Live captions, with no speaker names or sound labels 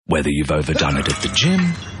Whether you've overdone it at the gym,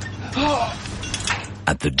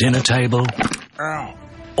 at the dinner table,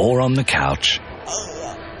 or on the couch,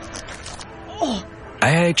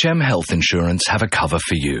 AHM Health Insurance have a cover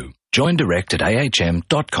for you. Join direct at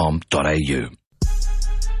ahm.com.au.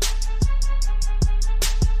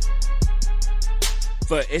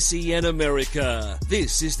 For SEN America,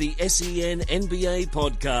 this is the SEN NBA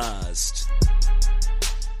Podcast.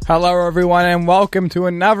 Hello everyone and welcome to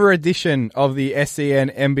another edition of the SEN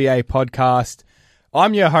NBA Podcast.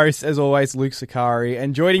 I'm your host, as always, Luke Sicari,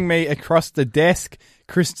 and joining me across the desk,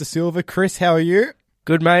 Chris de Silva. Chris, how are you?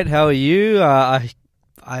 Good, mate. How are you? I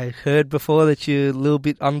heard before that you're a little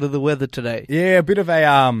bit under the weather today. Yeah, a bit of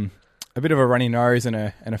a runny nose and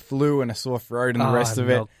a flu and a sore throat and the rest of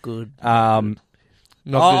it. Not good.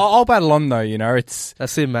 I'll battle on though. You know,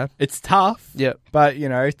 that's it, man. It's tough. Yeah, but you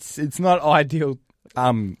know, it's not ideal.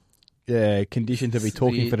 Condition to be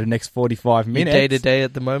talking for the next 45 minutes. Day to day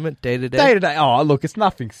at the moment. Day to day. Day to day. Oh, look, it's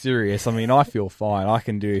nothing serious. I mean, I feel fine. I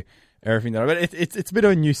can do everything that. But it's a bit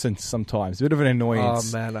of a nuisance sometimes. A bit of an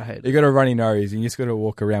annoyance. Oh man, I hate it. You got a runny nose, and you just got to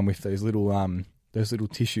walk around with those little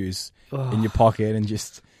tissues in your pocket and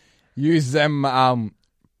just use them.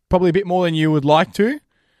 Probably a bit more than you would like to.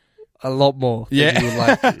 A lot more. Than you would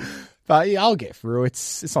like to. But yeah, I'll get through.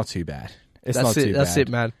 It's not too bad. That's it,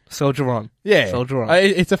 man. Soldier on. Yeah. Soldier on.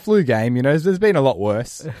 It's a flu game, you know. There's been a lot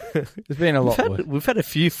worse. Worse. We've had a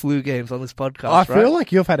few flu games on this podcast, I feel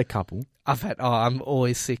like you've had a couple. I'm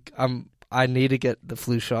always sick. I need to get the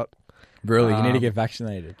flu shot. Really? You need to get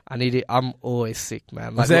vaccinated? I'm always sick,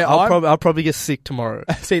 man. Like, See, I'll probably get sick tomorrow.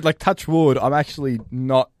 See, like, touch wood, I'm actually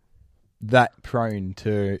not that prone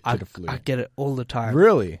to the flu. I get it all the time.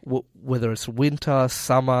 Really? Whether it's winter,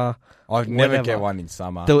 summer. I've never get one in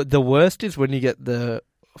summer. The worst is when you get the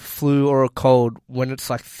flu or a cold when it's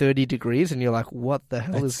like 30 degrees and you're like, what the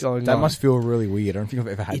hell is going on? That must feel really weird. I don't think I've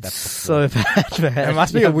ever had that before. It's so bad, man. It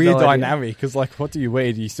must be a weird dynamic because, like, what do you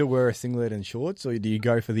wear? Do you still wear a singlet and shorts, or do you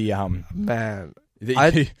go for the Man,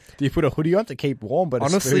 do you put a hoodie on to keep warm? But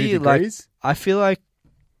honestly, it's 30 degrees? Like, I feel like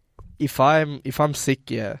if I'm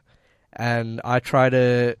sick, and I try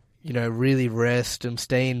to, really rest and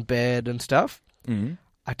stay in bed and stuff,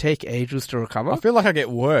 I take ages to recover. I feel like I get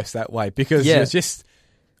worse that way because it's just,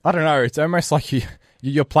 I don't know, it's almost like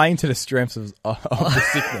you're playing to the strengths of the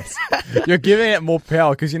sickness. You're giving it more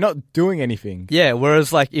power because you're not doing anything. Yeah,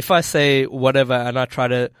 whereas like if I say whatever and I try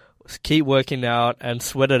to keep working out and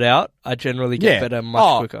sweat it out, I generally get better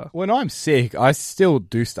much quicker. When I'm sick, I still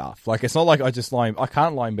do stuff. Like, it's not like I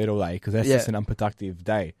can't lie in bed all day because that's just an unproductive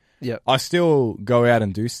day. Yeah, I still go out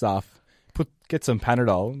and do stuff. Get some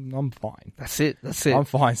Panadol. I'm fine. That's it. I'm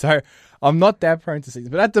fine. So I'm not that prone to sickness,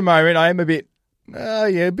 but at the moment I am a bit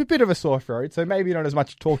of a sore throat. So maybe not as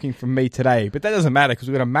much talking from me today, but that doesn't matter because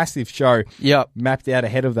we've got a massive show mapped out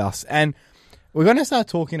ahead of us, and we're going to start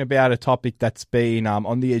talking about a topic that's been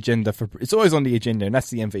on the agenda it's always on the agenda, and that's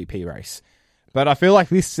the MVP race. But I feel like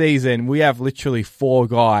this season we have literally 4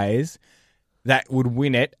 guys that would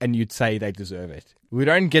win it, and you'd say they deserve it. We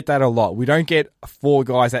don't get that a lot. We don't get 4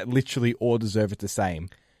 guys that literally all deserve it the same.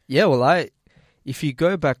 Yeah, well, if you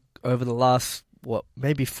go back over the last,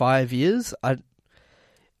 maybe 5 years, I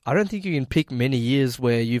don't think you can pick many years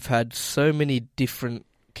where you've had so many different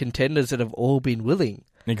contenders that have all been willing.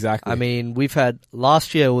 Exactly. I mean, we've had,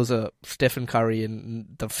 last year was a Stephen Curry in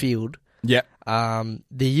the field. Yeah.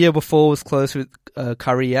 The year before was close with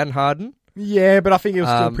Curry and Harden. Yeah, but I think it was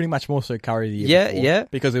still pretty much more so Curry the year before. Yeah.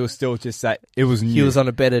 Because it was still just that it was new. He was on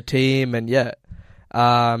a better team, and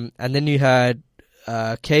and then you had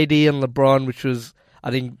KD and LeBron, which was,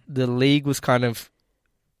 I think the league was kind of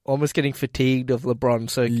almost getting fatigued of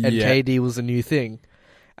LeBron, and KD was a new thing.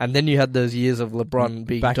 And then you had those years of LeBron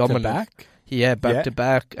being dominant. Back? Yeah, back to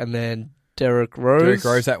back, and then Derrick Rose.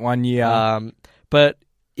 That 1 year. But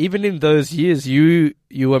even in those years, you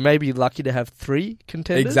were maybe lucky to have 3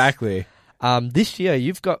 contenders. Exactly. This year,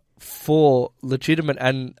 you've got 4 legitimate,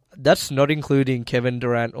 and that's not including Kevin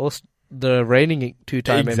Durant or the reigning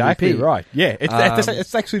 2-time exactly MVP. Right. Yeah,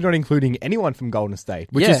 it's actually not including anyone from Golden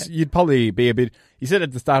State, which is, you'd probably be a bit. You said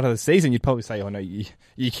at the start of the season, you'd probably say, "Oh no,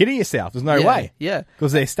 you're kidding yourself. There's no way." Yeah,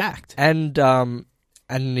 because they're stacked. And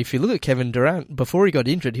if you look at Kevin Durant, before he got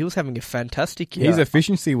injured, he was having a fantastic year. His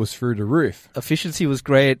efficiency was through the roof. Efficiency was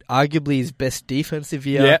great. Arguably his best defensive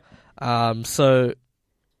year. Yeah. So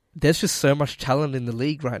there's just so much talent in the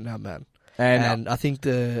league right now, man. And I think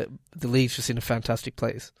the league's just in a fantastic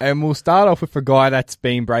place. And we'll start off with a guy that's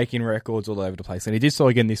been breaking records all over the place, and he did so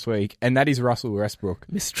again this week, and that is Russell Westbrook.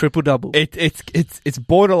 Miss triple double. It's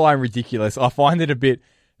borderline ridiculous. I find it a bit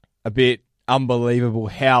unbelievable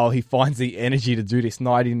how he finds the energy to do this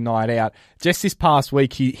night in, night out. Just this past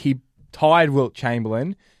week, he tied Wilt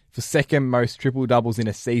Chamberlain for second most triple-doubles in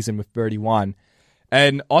a season with 31.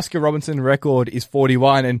 And Oscar Robinson's record is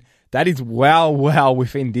 41, and that is well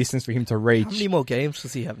within distance for him to reach. How many more games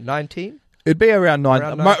does he have? 19? It'd be around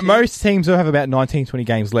 9. 19? Most teams will have about 19, 20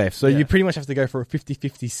 games left, so you pretty much have to go for a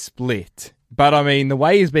 50-50 split. But, I mean, the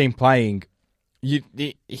way he's been playing,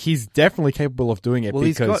 he's definitely capable of doing it. Well,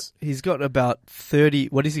 because he's got about 30.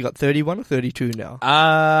 What has he got? 31 or 32 now?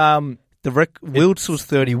 Wilt's was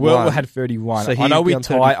 31. Wilt had 31. So I know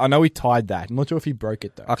he tied that. I'm not sure if he broke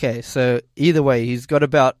it though. Okay, so either way, he's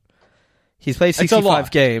played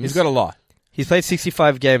 65 games. He's got a lot. He's played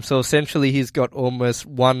 65 games, so essentially he's got almost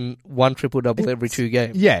one triple-double every 2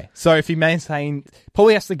 games. Yeah, so if he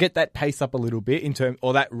probably has to get that pace up a little bit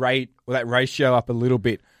or that ratio up a little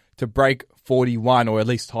bit to break 41 or at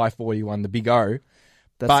least tie 41, the big O.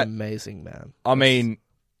 That's amazing, man. I mean,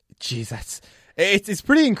 geez, it's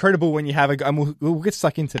pretty incredible when you have and we'll get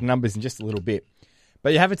stuck into the numbers in just a little bit.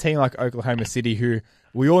 But you have a team like Oklahoma City who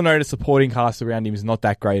we all know the supporting cast around him is not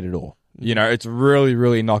that great at all. You know, it's really,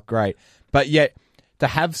 really not great. But yet, to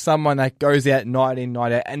have someone that goes out night in,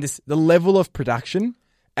 night out, and the level of production,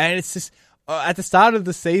 and it's just, at the start of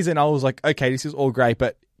the season, I was like, okay, this is all great,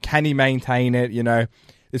 but can he maintain it? You know,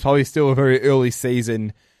 there's probably still a very early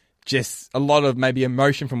season, just a lot of maybe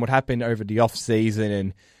emotion from what happened over the off-season,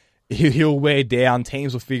 and he'll wear down,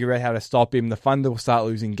 teams will figure out how to stop him, the Thunder will start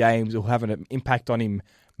losing games, it'll have an impact on him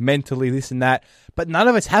mentally, this and that. But none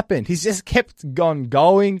of it's happened. He's just kept going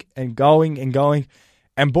and going and going.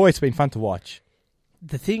 And boy, it's been fun to watch.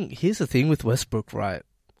 Here's the thing with Westbrook, right?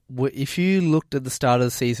 If you looked at the start of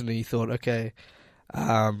the season and you thought, okay,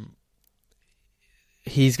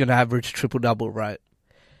 he's going to average triple-double, right?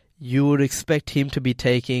 You would expect him to be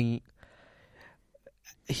taking...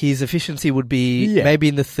 His efficiency would be maybe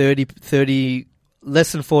in the 30,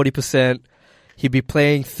 less than 40%. He'd be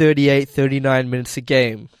playing 38, 39 minutes a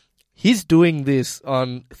game. He's doing this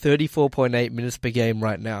on 34.8 minutes per game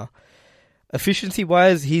right now.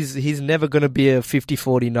 Efficiency-wise, he's never going to be a 50,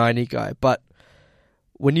 40, 90 guy. But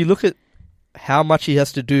when you look at how much he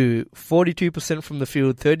has to do, 42% from the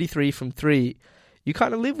field, 33 from 3, you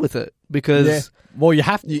kind of live with it. Because... Well, you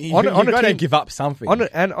have to... You got to give up something.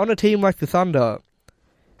 On a team like the Thunder...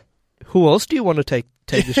 Who else do you want to take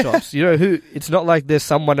the shots? You know, it's not like there's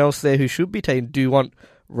someone else there who should be taking. Do you want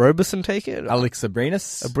Roberson taking it? Alex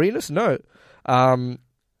Abrinas? Abrinas? No.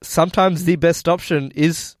 Sometimes the best option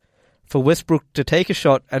is for Westbrook to take a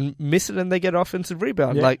shot and miss it and they get offensive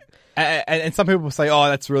rebound. Yeah. Like, and some people say, oh,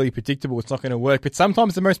 that's really predictable, it's not going to work. But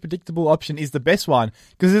sometimes the most predictable option is the best one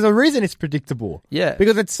because there's a reason it's predictable. Yeah.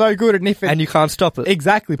 Because it's so good. And you can't stop it.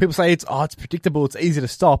 Exactly. People say it's predictable, it's easy to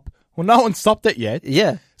stop. Well, no one's stopped it yet.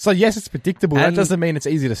 Yeah. So, yes, it's predictable. That doesn't mean it's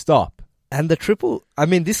easy to stop. And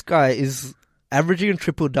this guy is averaging a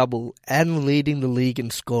triple-double and leading the league in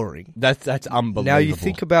scoring. That's unbelievable. Now, you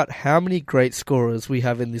think about how many great scorers we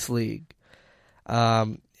have in this league.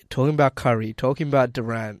 Talking about Curry, talking about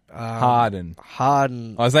Durant. Harden.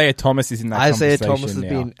 Isaiah Thomas is in that conversation Isaiah Thomas has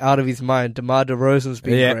been out of his mind. DeMar DeRozan's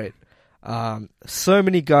been great. So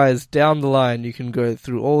many guys down the line, you can go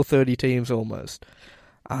through all 30 teams almost.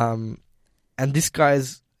 And this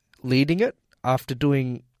guy's leading it after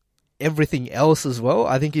doing everything else as well.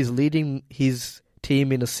 I think he's leading his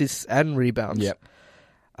team in assists and rebounds. Yep.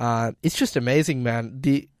 It's just amazing, man.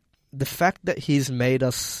 The fact that he's made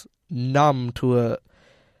us numb to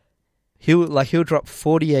he'll drop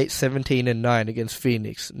 48, 17, and 9 against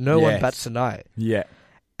Phoenix. No one bats an eye. Yeah.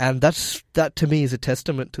 And that to me is a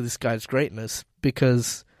testament to this guy's greatness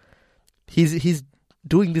because he's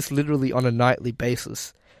doing this literally on a nightly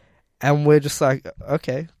basis. And we're just like,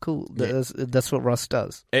 okay, cool. That's what Russ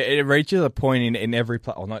does. It reaches a point in every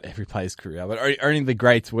player, well, not every player's career, but only the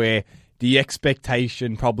greats where the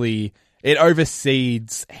expectation probably, it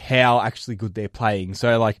overseeds how actually good they're playing.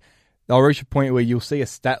 So, like, they'll reach a point where you'll see a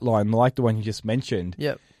stat line like the one you just mentioned.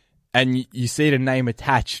 Yep. And you see the name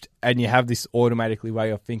attached and you have this automatically way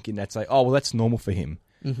of thinking that's like, oh, well, that's normal for him.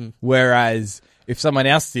 Mm-hmm. Whereas if someone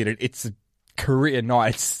else did it, it's a career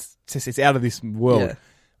night. It's out of this world. Yeah.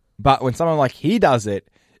 But when someone like he does it,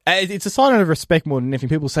 it's a sign of respect more than anything.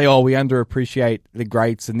 People say, oh, we underappreciate the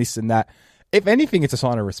greats and this and that. If anything, it's a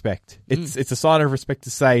sign of respect. It's a sign of respect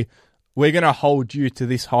to say, we're going to hold you to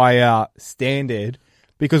this higher standard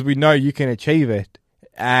because we know you can achieve it.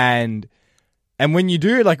 And when you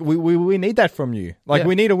do, like, we need that from you. Like,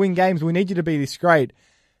 we need to win games. We need you to be this great.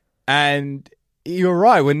 And you're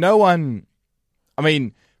right. When no one, I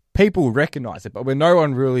mean, people recognize it, but when no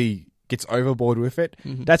one really gets overboard with it,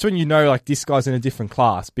 that's when you know, like, this guy's in a different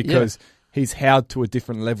class because he's held to a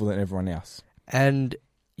different level than everyone else. And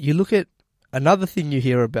you look at another thing you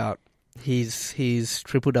hear about his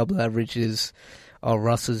triple-double average is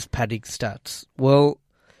Russ's padding stats. Well,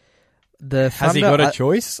 the Thunder, has he got a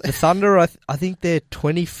choice? The Thunder, I think they're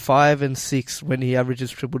 25-6 when he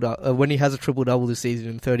averages when he has a triple-double this season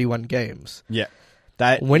in 31 games. Yeah.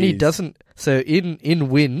 He doesn't, so in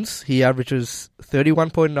wins, he averages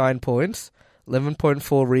 31.9 points,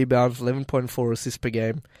 11.4 rebounds, 11.4 assists per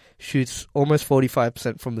game, shoots almost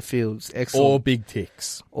 45% from the fields. Excellent. All big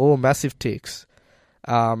ticks. All massive ticks.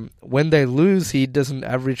 When they lose, he doesn't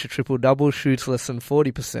average a triple-double, shoots less than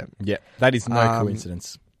 40%. Yeah, that is no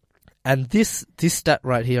coincidence. And this stat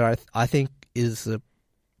right here, I think, is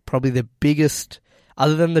probably the biggest,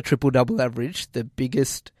 other than the triple-double average, the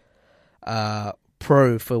biggest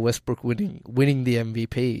pro for Westbrook winning the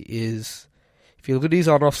MVP is, if you look at his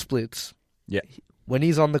on-off splits, when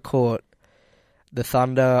he's on the court, the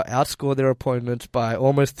Thunder outscore their opponents by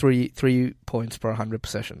almost 3 points per 100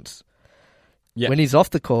 possessions. Yep. When he's off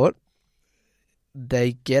the court,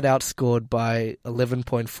 they get outscored by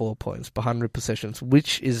 11.4 points per 100 possessions,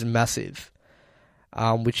 which is massive.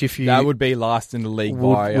 That would be last in the league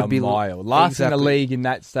by a mile. Last in the league in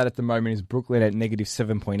that stat at the moment is Brooklyn at negative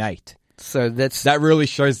 7.8. So that really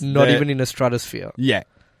shows not even in a stratosphere. Yeah.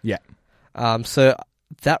 So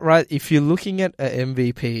that right, if you're looking at an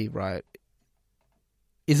MVP, right,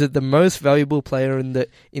 is it the most valuable player in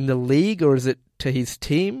the league, or is it to his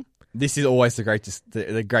team? This is always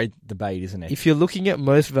the great debate, isn't it? If you're looking at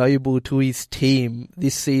most valuable to his team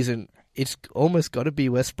this season, it's almost got to be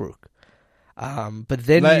Westbrook. But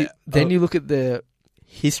then you look at the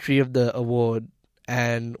history of the award,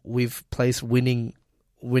 and we've placed winning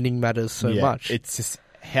matters so much. It's just,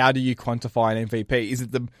 how do you quantify an MVP? Is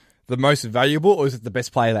it the most valuable, or is it the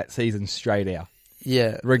best player that season straight out?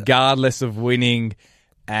 Yeah. Regardless of winning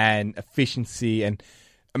and efficiency. And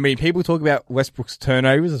I mean, people talk about Westbrook's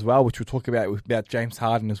turnovers as well, which we'll talk about James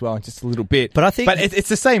Harden as well in just a little bit. But it's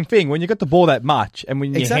the same thing. When you got the ball that much, and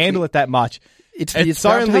when you handle it that much, it's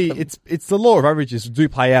the law of averages do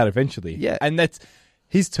play out eventually. Yeah. And that's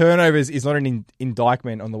his turnovers is not an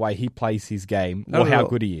indictment on the way he plays his game or how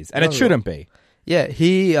good he is, and it shouldn't be. Yeah,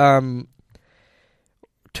 he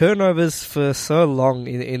turnovers for so long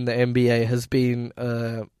in the NBA has been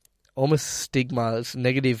almost stigma. It's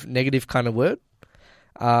negative kind of word.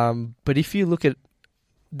 But if you look at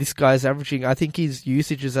this guy's averaging, I think his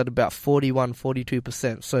usage is at about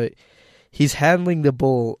 42%. So he's handling the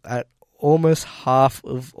ball at almost half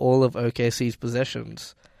of all of OKC's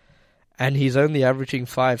possessions, and he's only averaging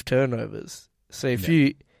 5 turnovers. So if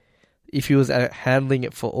he was handling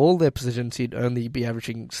it for all their possessions, he'd only be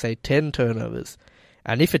averaging, say, 10 turnovers.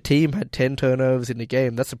 And if a team had 10 turnovers in a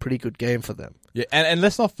game, that's a pretty good game for them. Yeah, and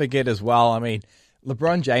let's not forget as well, I mean,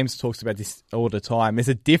 LeBron James talks about this all the time. There's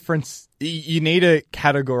a difference. You need to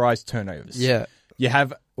categorize turnovers. Yeah. You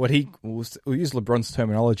have what we'll use LeBron's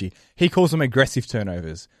terminology. He calls them aggressive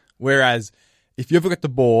turnovers. Whereas if you ever got the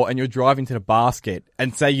ball and you're driving to the basket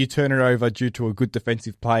and say you turn it over due to a good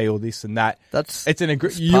defensive play or this and that,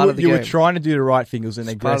 you were trying to do the right thing. It was an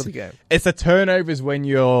aggressive. Part of the game. It's the turnovers when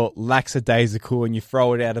you're lackadaisical and you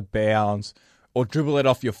throw it out of bounds or dribble it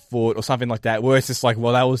off your foot or something like that, where it's just like,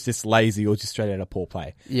 well, that was just lazy or just straight out of poor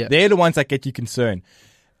play. Yeah. They're the ones that get you concerned.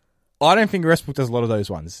 I don't think Westbrook does a lot of those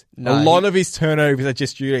ones. No, a lot of his turnovers are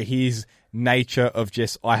just due to his nature of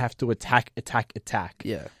just, I have to attack.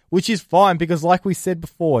 Yeah. Which is fine because like we said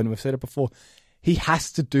before, and we've said it before, he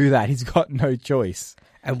has to do that. He's got no choice.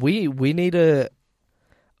 And we need to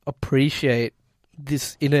appreciate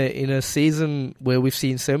this in a season where we've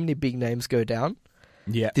seen so many big names go down.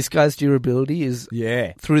 Yeah. This guy's durability is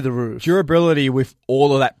through the roof. Durability with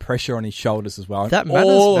all of that pressure on his shoulders as well. That matters,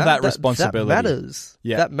 all of that responsibility. That matters.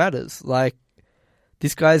 Yeah. That matters. Like,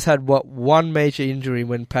 this guy's had, one major injury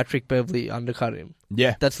when Patrick Beverley undercut him.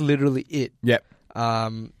 Yeah. That's literally it. Yep.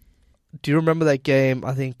 Do you remember that game,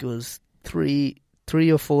 I think it was 3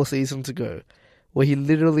 or 4 seasons ago, where he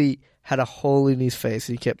literally had a hole in his face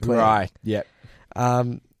and he kept playing? Right, yep.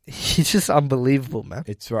 He's just unbelievable, man.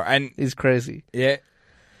 It's right. And he's crazy. Yeah.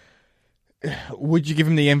 Would you give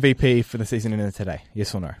him the MVP for the season ended today?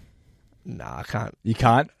 Yes or no? Nah, I can't. You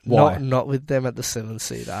can't? Why? Not with them at the 7th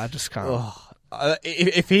seed. I just can't.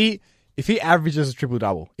 If he averages a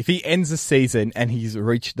triple-double, if he ends the season and he's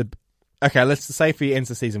reached the... Okay, let's say if he ends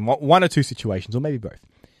the season, one or two situations, or maybe both.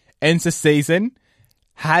 Ends the season,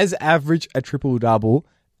 has averaged a triple-double,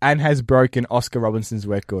 and has broken Oscar Robinson's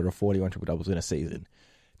record of 41 triple-doubles in a season.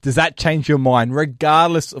 Does that change your mind,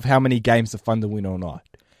 regardless of how many games the Thunder win or not?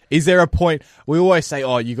 Is there a point... We always say,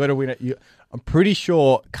 you got to win it. I'm pretty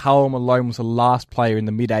sure Karl Malone was the last player in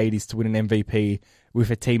the mid-'80s to win an MVP with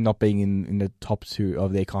a team not being in the top 2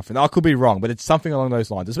 of their conference. I could be wrong, but it's something along those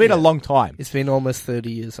lines. It's been a long time. It's been almost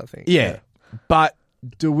 30 years, I think. Yeah. But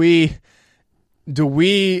do we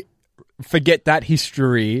forget that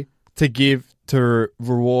history to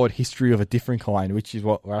reward history of a different kind, which is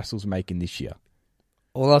what Russell's making this year?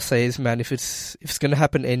 All I'll say is, man, if it's going to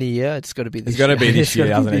happen any year, it's got to be this year. It's got to be this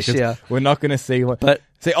year, hasn't it? Year. We're not going to see what... But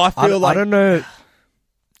see, I feel like... I don't know...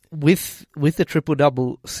 With the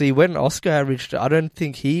triple-double, see, when Oscar averaged, I don't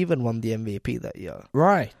think he even won the MVP that year.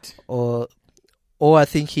 Right. Or I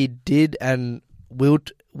think he did, and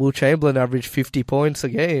Wilt Chamberlain averaged 50 points a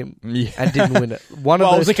game and didn't win it. It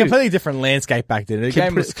was a completely different landscape back then. The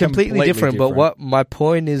game was completely different. But what my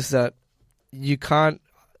point is that you can't,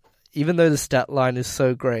 even though the stat line is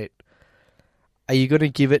so great, are you going to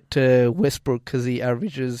give it to Westbrook because he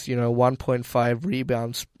averages, 1.5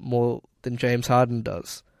 rebounds more than James Harden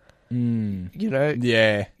does?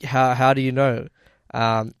 Yeah. How do you know?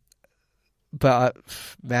 But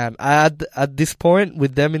man, at this point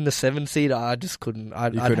with them in the 7th seed, I just couldn't.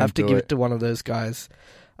 I'd have to give it to one of those guys.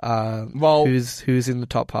 Who's in the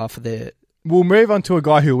top half of their. We'll move on to a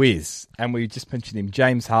guy who is, and we just mentioned him,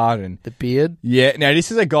 James Harden. The beard. Yeah. Now this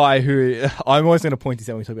is a guy who I'm always going to point this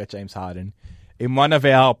out when we talk about James Harden. In one of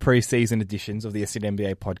our pre-season editions of the SEN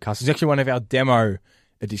NBA podcast, it's actually one of our demo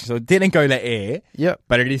edition. So it didn't go to air,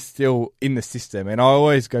 but it is still in the system. And I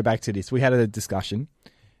always go back to this. We had a discussion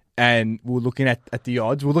and we're looking at the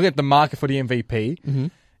odds. We're looking at the market for the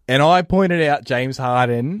MVP. And I pointed out James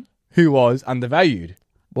Harden, who was undervalued.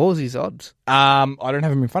 What was his odds? I don't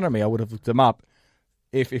have him in front of me. I would have looked them up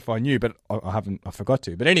if I knew, but I haven't. I forgot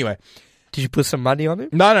to. But anyway. Did you put some money on him?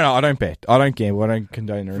 No. I don't bet. I don't gamble. I don't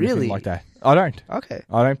condone or anything like that. I don't. Okay.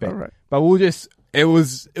 I don't bet. All right. But we'll just... It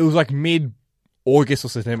was like mid-August or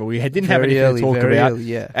September. We didn't have anything to talk about.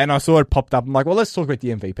 Early. And I saw it popped up. I'm like, well, let's talk about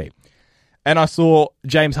the MVP. And I saw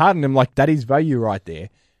James Harden. I'm like, that is value right there.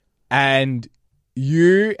 And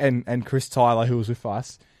you and Chris Tyler, who was with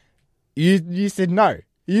us, you said no.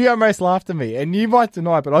 You almost laughed at me. And you might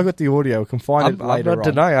deny it, but I got the audio. We can find it later on. I'm not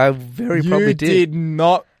denying. I very probably did. You did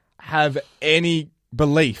not have any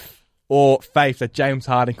belief or faith that James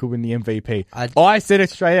Harden could win the MVP. I said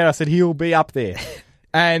it straight out. I said he will be up there.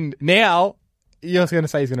 And now you're going to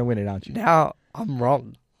say he's going to win it, aren't you? Now I'm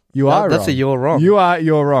wrong. You are That's wrong. a you're wrong. You're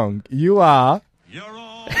wrong. You are. You're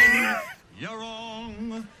wrong. You're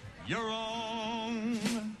wrong. You're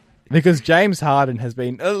wrong. Because James Harden has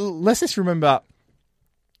been. Let's just remember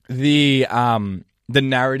the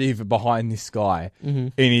narrative behind this guy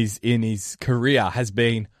in his career has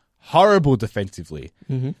been horrible defensively.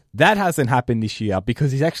 That hasn't happened this year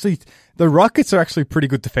because the Rockets are actually pretty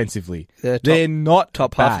good defensively. They're not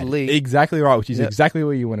top bad. half of the league. Exactly right, which is exactly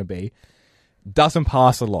where you want to be. Doesn't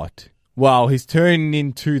pass a lot. Well, he's turning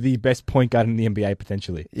into the best point guard in the NBA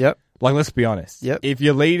potentially. Yep. Like, let's be honest. Yep. If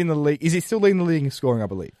you're leading the league, is he still leading the league in scoring, I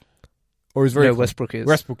believe? Or is Westbrook is.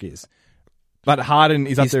 Westbrook is. But Harden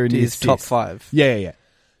is up there in his top 5. Yeah.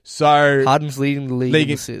 So Harden's leading the league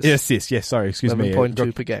in assists. Assists, yes, sorry, excuse me.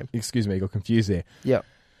 11.2 per game. Excuse me, I got confused there. Yeah.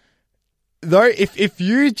 Though, if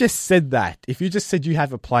you just said that, if you just said you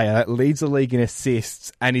have a player that leads the league in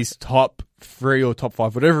assists and is top 3 or top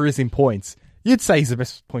 5, whatever it is in points, you'd say he's the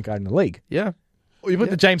best point guard in the league. Yeah. Or you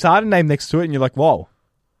put the James Harden name next to it and you're like, whoa.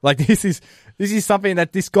 Like, this is something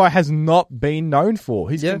that this guy has not been known for.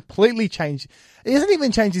 He's completely changed. He hasn't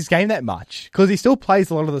even changed his game that much because he still plays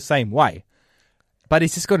a lot of the same way. But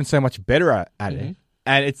he's just gotten so much better at it.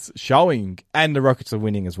 And it's showing. And the Rockets are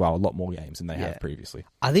winning as well. A lot more games than they have previously.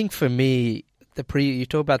 I think for me, you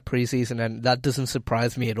talk about preseason, and that doesn't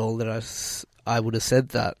surprise me at all that I would have said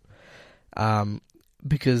that.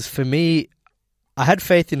 Because for me, I had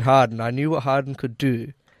faith in Harden. I knew what Harden could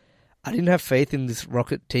do. I didn't have faith in this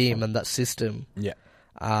Rocket team and that system. Yeah.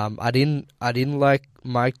 I didn't like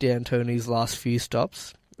Mike D'Antoni's last few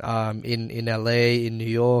stops in LA, in New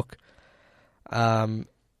York.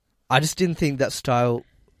 I just didn't think that style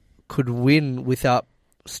could win without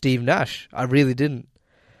Steve Nash. I really didn't.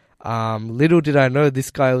 Little did I know this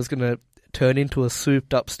guy was going to turn into a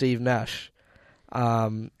souped-up Steve Nash.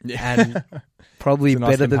 And probably nice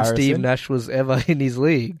better than comparison. Steve Nash was ever in his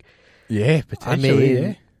league. Yeah,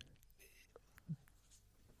 potentially,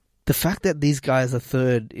 The fact that these guys are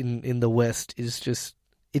third in the West is just,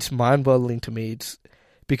 it's mind-boggling to me. It's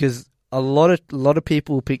because a lot of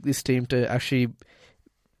people pick this team to actually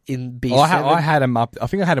be. I had him up. I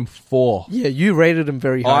think I had him 4. Yeah, you rated him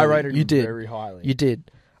very highly. I rated him very highly. You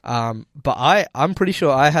did. But I'm pretty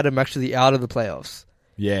sure I had him actually out of the playoffs.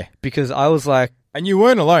 Yeah, because I was like, and you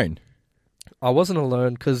weren't alone. I wasn't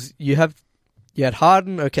alone because you have You had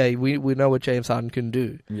Harden. Okay, we know what James Harden can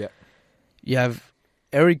do. Yeah. You have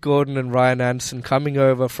Eric Gordon and Ryan Anderson coming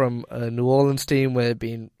over from a New Orleans team where they've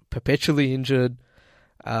been perpetually injured.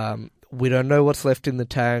 We don't know what's left in the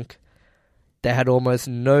tank. They had almost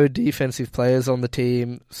no defensive players on the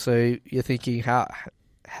team, so you're thinking,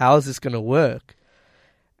 how is this going to work?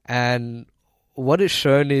 And what it's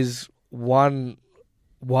shown is, one,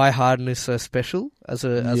 why Harden is so special as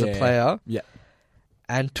a player,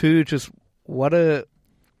 and two, just what a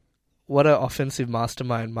offensive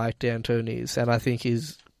mastermind Mike D'Antoni is, and I think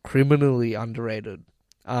he's criminally underrated.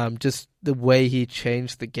 Just the way he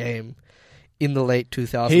changed the game in the late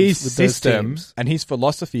 2000s. His with system those teams. and his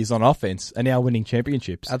philosophies on offense are now winning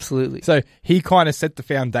championships. Absolutely. So he kind of set the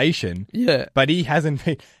foundation. Yeah. But he hasn't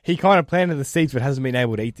been, he kind of planted the seeds, but hasn't been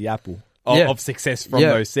able to eat the apple of success from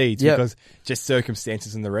those seeds because just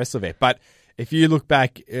circumstances and the rest of it. But if you look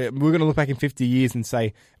back, we're going to look back in 50 years and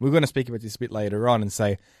say, we're going to speak about this a bit later on and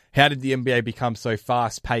say, how did the NBA become so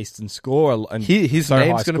fast-paced and score? And his so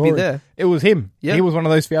name's going to be there. It was him. Yep. He was one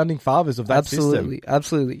of those founding fathers of that system.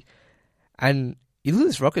 Absolutely. And you look at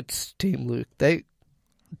this Rockets team, Luke. They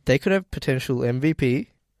could have potential MVP.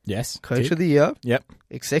 Yes. Coach of the year. Yep.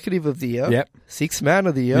 Executive of the year. Yep. Sixth man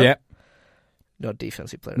of the year. Yep. Not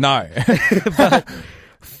defensive player. No. But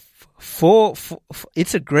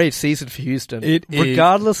it's a great season for Houston.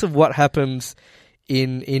 Regardless of what happens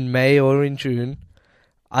in May or in June,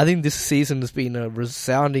 I think this season has been a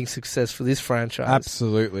resounding success for this franchise.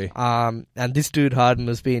 Absolutely. And this dude Harden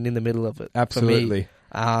has been in the middle of it. Absolutely.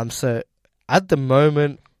 For me. So at the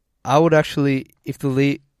moment, I would actually, if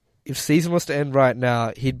season was to end right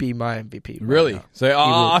now, he'd be my MVP. Really? Now.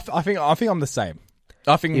 So I think I'm the same.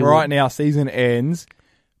 I think now, season ends,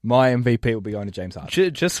 my MVP will be going to James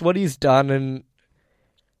Harden. Just what he's done and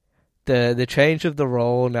the change of the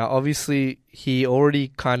role. Now, obviously, he already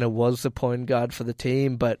kind of was the point guard for the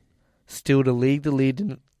team, but still to lead the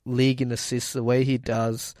league in assists the way he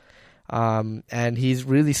does, and he's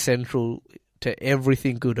really central to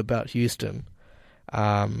everything good about Houston.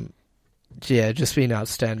 Just been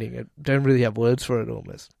outstanding. I don't really have words for it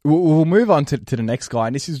almost. We'll move on to the next guy,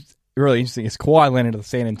 and this is really interesting. It's Kawhi Leonard of the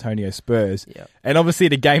San Antonio Spurs. Yep. And obviously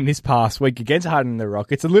the game this past week against Harden and the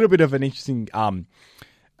Rockets, a little bit of an interesting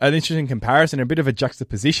comparison, a bit of a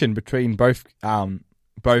juxtaposition between both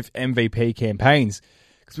MVP campaigns.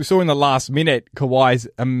 Because we saw in the last minute Kawhi's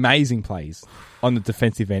amazing plays on the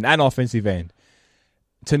defensive end and offensive end.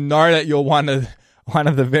 To know that you're one of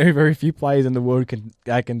the very, very few players in the world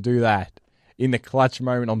that can do that in the clutch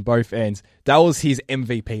moment on both ends, that was his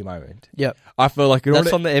MVP moment. Yep. I feel like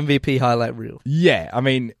that's on the MVP highlight reel. Yeah, I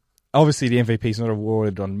mean, obviously the MVP is not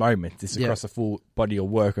awarded on moments. It's across a full body of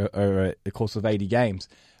work over the course of 80 games.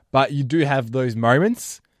 But you do have those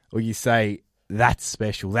moments where you say, that's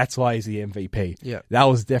special. That's why he's the MVP. Yeah. That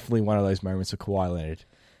was definitely one of those moments for Kawhi Leonard.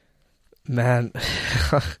 Man,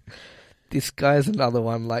 this guy's another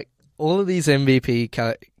one. Like, all of these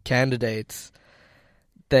MVP candidates,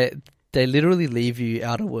 they literally leave you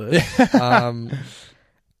out of words.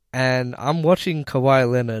 And I'm watching Kawhi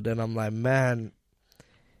Leonard, and I'm like, man,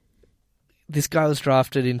 this guy was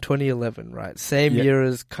drafted in 2011, right? Same year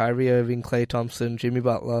as Kyrie Irving, Klay Thompson, Jimmy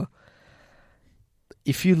Butler.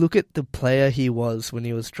 If you look at the player he was when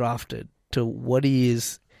he was drafted to what he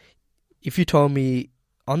is, if you told me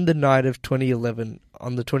on the night of 2011,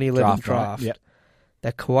 on the 2011 draft,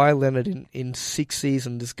 that Kawhi Leonard in 6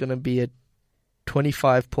 seasons is going to be a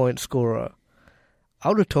 25-point scorer, I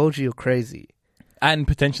would have told you you're crazy. And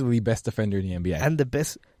potentially best defender in the NBA. And the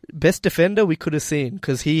best defender we could have seen,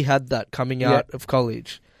 because he had that coming out of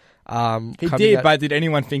college. He did, but did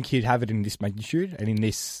anyone think he'd have it in this magnitude and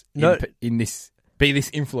be this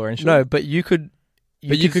influential? No, but you could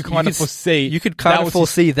kind of foresee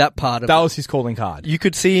that part of it. That was his calling card. You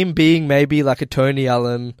could see him being maybe like a Tony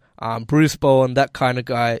Allen, Bruce Bowen, that kind of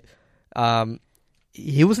guy.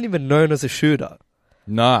 He wasn't even known as a shooter.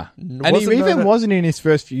 Nah. And he even wasn't in his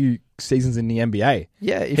first few seasons in the NBA.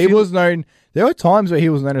 Yeah. He was known... There were times where he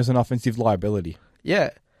was known as an offensive liability. Yeah.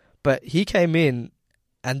 But he came in,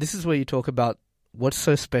 and this is where you talk about what's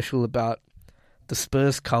so special about the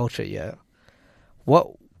Spurs culture, yeah.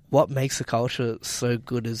 What makes the culture so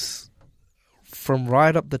good is from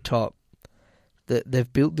right up the top, that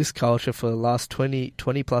they've built this culture for the last 20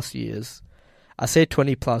 plus years. I say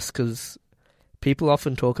 20 plus because people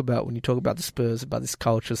often talk about, when you talk about the Spurs, about this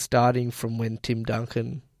culture starting from when Tim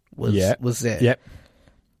Duncan was there. Yep.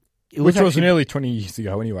 Which was nearly 20 years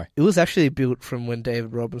ago anyway. It was actually built from when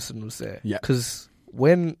David Robinson was there. Yeah. Because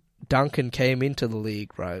when Duncan came into the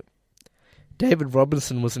league, right, David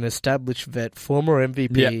Robinson was an established vet, former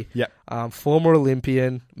MVP, Yep. Former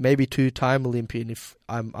Olympian, maybe 2-time Olympian. If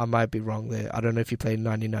I might be wrong there. I don't know if he played in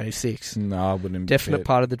 1996. No, I wouldn't. Definite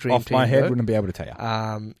part of the dream off team. my head, though. wouldn't be able to tell you.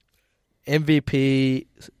 MVP,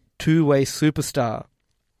 two-way superstar.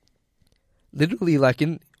 Literally, like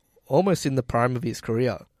almost in the prime of his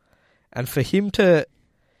career, and for him to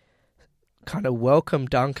kind of welcome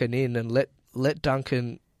Duncan in and let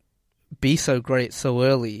Duncan be so great so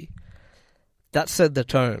early, that set the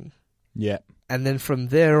tone. Yeah. And then from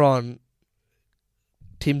there on,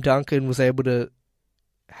 Tim Duncan was able to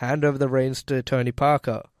hand over the reins to Tony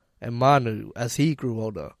Parker and Manu as he grew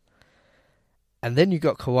older. And then you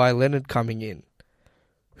got Kawhi Leonard coming in,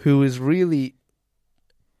 who is really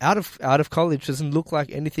out of college, doesn't look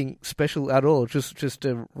like anything special at all. Just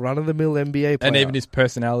a run-of-the-mill NBA player. And even his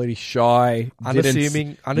personality, shy,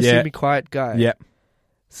 unassuming, quiet guy. Yeah.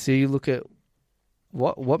 So you look at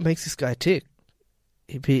what makes this guy tick.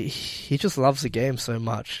 He just loves the game so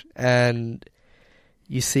much, and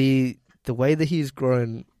you see the way that he's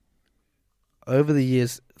grown over the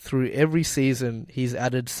years. Through every season, he's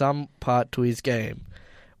added some part to his game,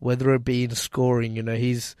 whether it be in scoring.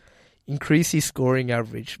 He's increased his scoring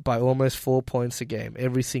average by almost 4 points a game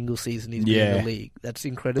every single season he's been in the league. That's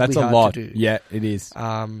incredibly hard to do. Yeah, it is.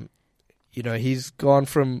 He's gone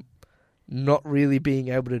from not really being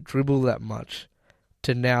able to dribble that much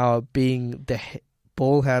to now being the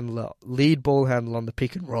lead ball handler on the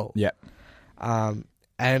pick and roll. Yeah.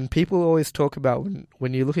 And people always talk about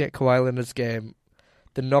when you're looking at Kawhi Leonard's game,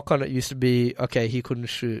 the knock on it used to be, okay, he couldn't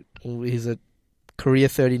shoot. He's a career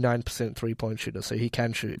 39% 3-point shooter, so he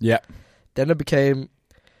can shoot. Yeah. Then it became,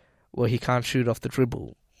 well, he can't shoot off the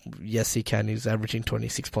dribble. Yes, he can. He's averaging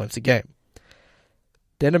 26 points a game.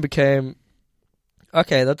 Then it became,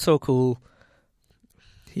 okay, that's so cool.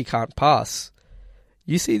 He can't pass.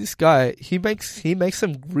 You see this guy, he makes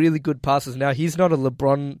some really good passes. Now, he's not a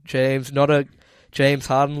LeBron James, not a James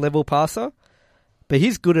Harden level passer, but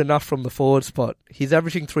he's good enough from the forward spot. He's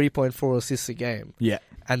averaging 3.4 assists a game. Yeah.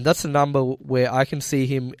 And that's a number where I can see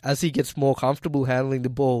him, as he gets more comfortable handling the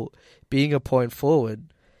ball, being a point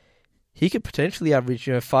forward, he could potentially average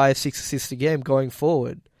 5-6 assists a game going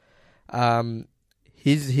forward.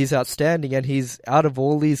 He's outstanding, and he's, out of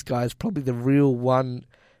all these guys, probably the real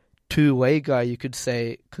two-way guy, you could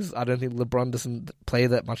say, because I don't think LeBron doesn't play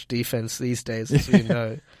that much defense these days, as we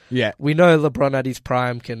know. Yeah. We know LeBron at his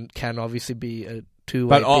prime can obviously be a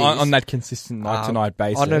two-way But on that consistent night-to-night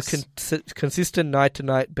basis. On a consistent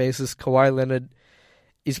night-to-night basis, Kawhi Leonard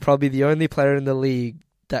is probably the only player in the league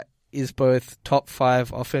that is both top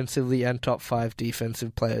 5 offensively and top 5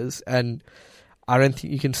 defensive players. And I don't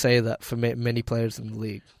think you can say that for many players in the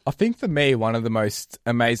league. I think for me, one of the most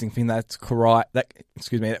amazing things that Kawhi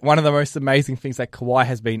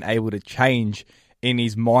has been able to change in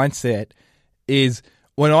his mindset is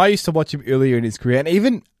when I used to watch him earlier in his career, and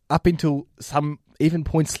even up until even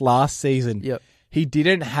points last season, he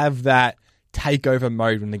didn't have that takeover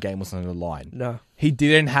mode when the game was on the line. No, he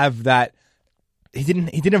didn't have that. He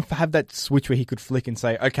didn't have that switch where he could flick and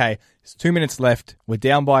say, "Okay, it's 2 minutes left. We're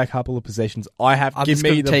down by a couple of possessions. Give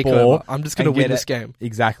me the ball. Over. I'm just going to win this game."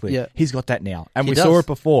 Exactly. Yeah. He's got that now, and we saw it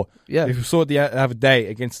before. Yeah, we saw it the other day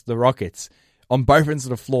against the Rockets on both ends of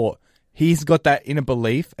the floor. He's got that inner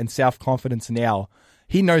belief and self-confidence now.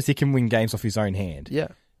 He knows he can win games off his own hand. Yeah,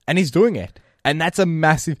 and he's doing it, and that's a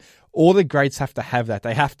massive. All the greats have to have that.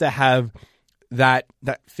 They have to have that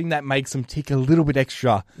thing that makes them tick a little bit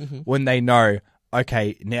extra when they know,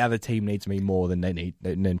 okay, now the team needs me more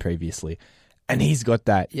than previously. And he's got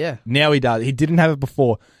that. Yeah. Now he does. He didn't have it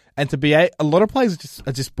before. And a lot of players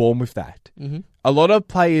are just born with that. Mm-hmm. A lot of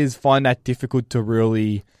players find that difficult to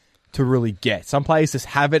really get. Some players just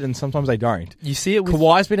have it and sometimes they don't. You see it with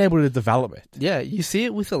Kawhi's been able to develop it. Yeah, you see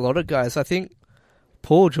it with a lot of guys. I think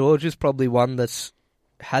Paul George is probably one that's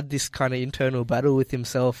had this kind of internal battle with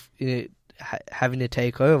himself, having to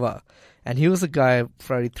take over. And he was a guy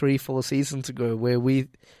probably 3-4 seasons ago where we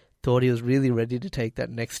thought he was really ready to take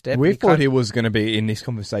that next step. We thought he was going to be in this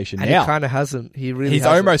conversation and now. He kind of hasn't. He's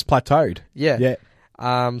almost plateaued. Yeah.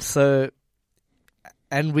 And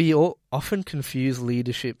we all often confuse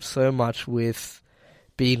leadership so much with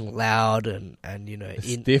being loud and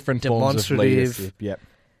different forms of leadership. Yep.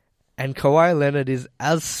 And Kawhi Leonard is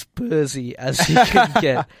as Spursy as you can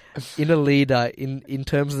get in a leader in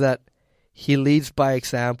terms of that he leads by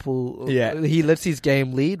example. Yeah. He lets his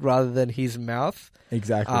game lead rather than his mouth.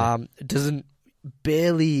 Exactly.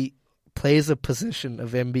 Barely plays a possession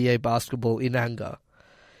of NBA basketball in anger.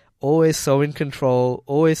 Always so in control,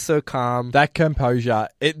 always so calm. That composure,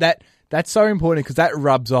 that That's so important because that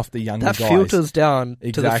rubs off the younger guys. That filters down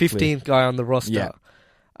Exactly. to the 15th guy on the roster.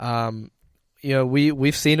 Yeah.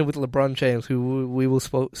 We've seen it with LeBron James, who we will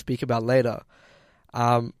speak about later.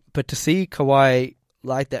 But to see Kawhi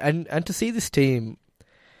like that, and to see this team,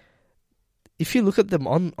 if you look at them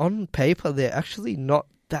on paper, they're actually not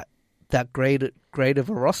that great of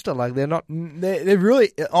a roster. Like they're not. They're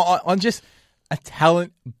really on just a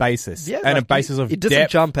talent basis and a basis of it doesn't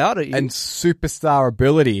depth jump out at you and superstar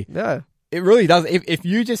ability. No, it really does. If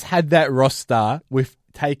you just had that roster with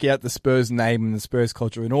take out the Spurs name and the Spurs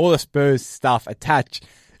culture and all the Spurs stuff attached,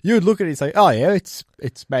 you would look at it and say, "Oh yeah, it's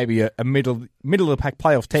maybe a middle of the pack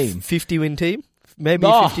playoff team, 50-win team, maybe a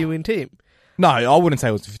 50-win team." No, I wouldn't say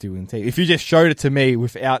it was a 50-win team. If you just showed it to me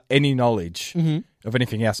without any knowledge of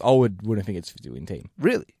anything else, I wouldn't think it's a 50-win team.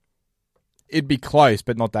 Really? It'd be close,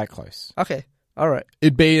 but not that close. Okay, all right.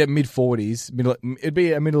 It'd be a mid-40s. It'd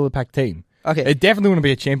be a middle-of-the-pack team. Okay. It definitely wouldn't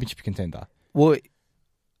be a championship contender. Well,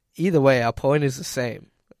 either way, our point is the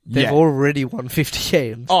same. They've already won 50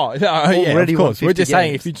 games. Oh, yeah, of course. We're just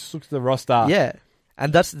saying if you just look at the roster. Yeah,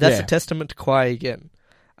 and that's a testament to Kawhi again.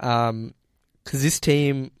 Because this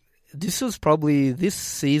team, this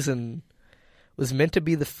season was meant to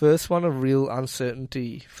be the first one of real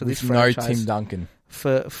uncertainty for this franchise. No Tim Duncan.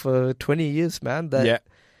 For 20 years, man.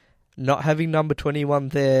 Not having number 21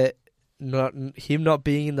 there, him not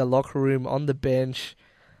being in the locker room, on the bench,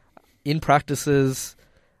 in practices,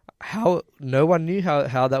 how no one knew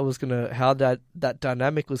how that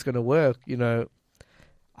dynamic was gonna work. You know,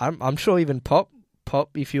 I'm sure even Pop,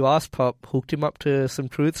 if you ask Pop, hooked him up to some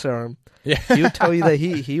truth serum. Yeah, he would tell you that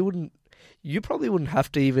he wouldn't. You probably wouldn't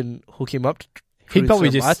have to even hook him up to truth he'd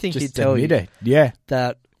probably serum. I think he'd tell you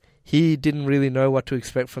that he didn't really know what to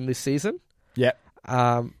expect from this season. Yeah.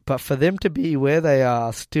 But for them to be where they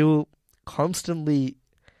are, still constantly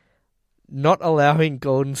not allowing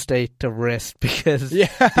Golden State to rest because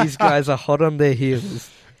these guys are hot on their heels.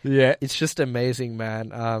 Yeah. It's just amazing,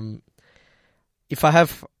 man. I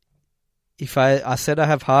said I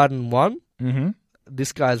have Harden 1,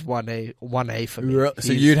 this guy's 1A for me.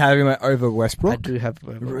 So you'd have him over Westbrook? I do have him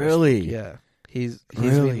over Really? Westbrook, yeah. He's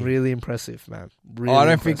been really impressive, man. Really I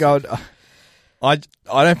don't think I'd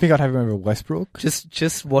have him over Westbrook.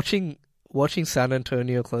 Just watching San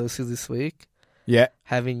Antonio closely this week. Yeah.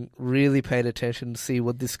 Having really paid attention to see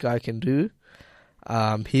what this guy can do.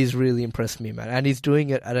 He's really impressed me, man. And he's doing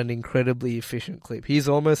it at an incredibly efficient clip. He's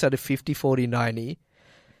almost at a 50-40-90.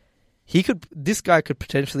 This guy could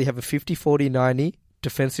potentially have a 50-40-90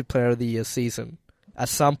 Defensive Player of the Year season at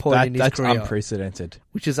some point in his career. That's unprecedented.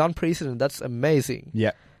 Which is unprecedented. That's amazing.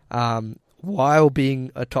 Yeah. While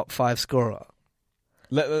being a top 5 scorer.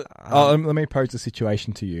 Let me pose the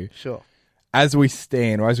situation to you. Sure. As we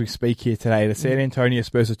stand, or as we speak here today, the San Antonio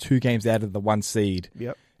Spurs are 2 games out of the 1 seed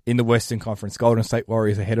in the Western Conference. Golden State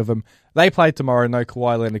Warriors ahead of them. They play tomorrow. No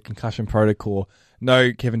Kawhi Leonard concussion protocol.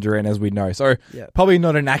 No Kevin Durant, as we know. So probably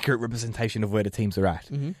not an accurate representation of where the teams are at.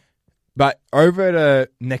 Mm-hmm. But over the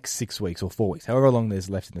next 6 weeks or 4 weeks, however long there's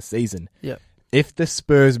left in the season, if the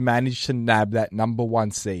Spurs manage to nab that number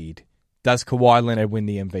 1 seed, does Kawhi Leonard win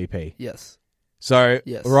the MVP? Yes. So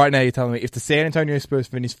right now you're telling me if the San Antonio Spurs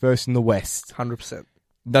finish first in the West, 100%.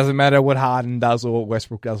 Doesn't matter what Harden does or what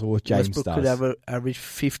Westbrook does or what James Westbrook does. Westbrook could average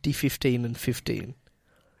 50, 15, and 15.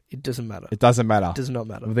 It doesn't matter. It doesn't matter. It does not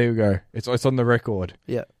matter. Well, there we go. It's on the record.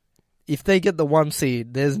 Yeah. If they get the 1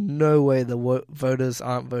 seed, there's no way the voters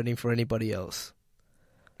aren't voting for anybody else.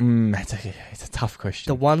 It's a tough question.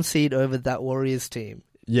 The 1 seed over that Warriors team.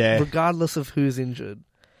 Yeah. Regardless of who's injured.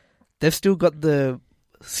 They've still got the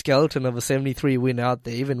skeleton of a 73 win out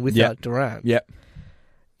there, even without Durant. Yep.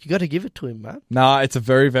 You got to give it to him, man. Nah, it's a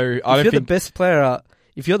very, very... If you're the best player on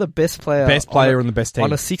the best team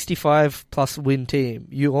on a 65-plus win team,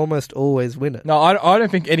 you almost always win it. No, I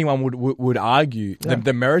don't think anyone would argue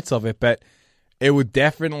the merits of it, but it would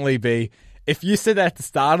definitely be... If you said that at the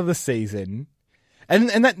start of the season,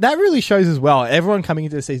 and that really shows as well, everyone coming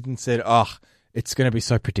into the season said, it's going to be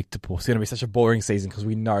so predictable. It's going to be such a boring season because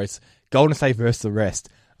we know it's Golden State versus the rest.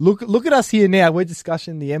 Look at us here now. We're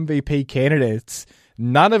discussing the MVP candidates.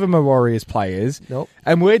 None of them are Warriors players. Nope.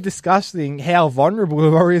 And we're discussing how vulnerable the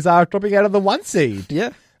Warriors are dropping out of the 1 seed.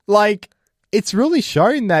 Yeah. Like, it's really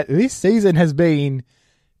shown that this season has been...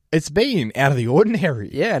 It's been out of the ordinary.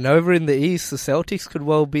 Yeah, and over in the East, the Celtics could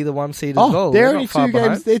well be the 1 seed as well. They're only 2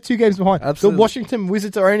 games. They're 2 games behind. Absolutely. The Washington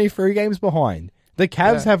Wizards are only 3 games behind. The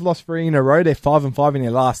Cavs have lost 3 in a row. They're 5-5 in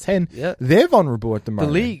their last 10. Yeah. They're vulnerable at the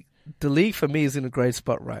moment. The league for me is in a great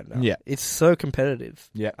spot right now. Yeah. It's so competitive.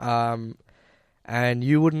 Yeah. And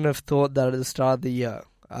you wouldn't have thought that at the start of the year.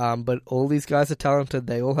 But all these guys are talented.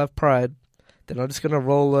 They all have pride. they're not just going to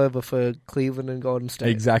roll over for Cleveland and Golden State.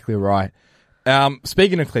 Exactly right.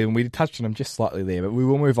 Speaking of Cleveland, we touched on them just slightly there, but we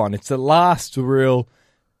will move on. It's the last real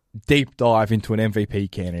deep dive into an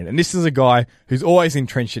MVP candidate. And this is a guy who's always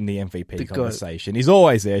entrenched in the MVP conversation. He's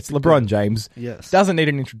always there. It's LeBron James. Yes. Doesn't need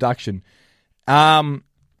an introduction. Watching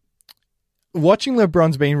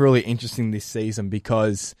LeBron's been really interesting this season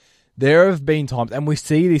because there have been times, and we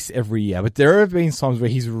see this every year, but there have been times where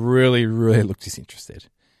he's really, really looked disinterested.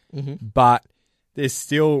 Mm-hmm. But there's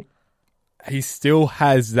still, he still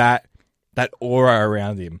has that aura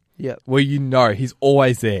around him. Yeah. Where he's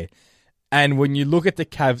always there. And when you look at the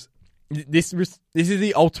Cavs, this is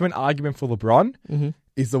the ultimate argument for LeBron,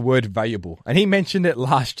 is the word valuable. And he mentioned it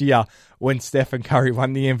last year when Stephen Curry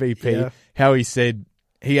won the MVP, how he said,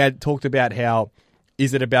 he had talked about how,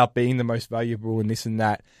 is it about being the most valuable and this and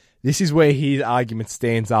that. This is where his argument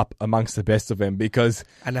stands up amongst the best of them because...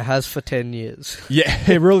 And it has for 10 years. Yeah,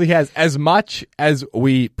 it really has. As much as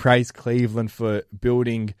we praise Cleveland for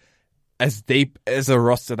building as deep as a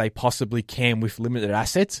roster they possibly can with limited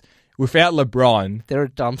assets, without LeBron... They're a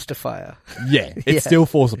dumpster fire. Yeah, it still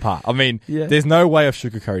falls apart. I mean, there's no way of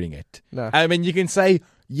sugarcoating it. No. I mean, you can say,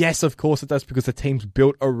 yes, of course it does because the team's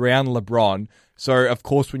built around LeBron. So, of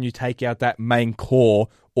course, when you take out that main core,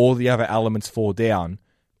 all the other elements fall down.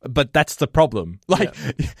 But that's the problem. Like,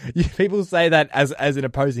 people say that as an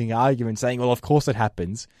opposing argument, saying, well, of course it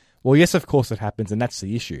happens. Well, yes, of course it happens, and that's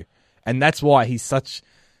the issue. And that's why he's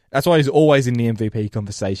always in the MVP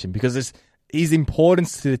conversation, because his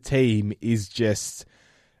importance to the team is just,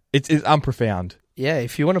 it's unprofound. Yeah,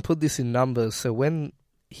 if you want to put this in numbers, so when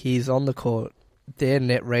he's on the court, their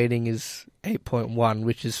net rating is 8.1,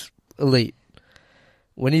 which is elite.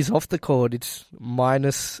 When he's off the court, it's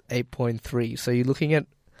minus 8.3. So you're looking at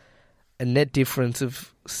a net difference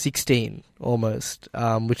of 16 almost,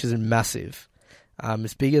 which is massive.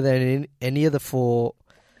 It's bigger than any of the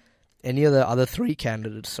other three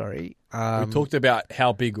candidates. Sorry, we talked about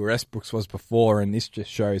how big Westbrook's was before, and this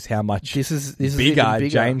just shows how much this is bigger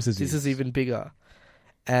James is. This is even bigger.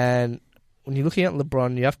 And when you're looking at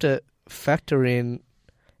LeBron, you have to factor in.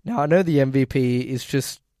 Now I know the MVP is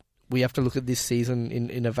just, we have to look at this season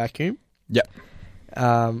in a vacuum. Yep.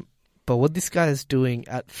 But what this guy is doing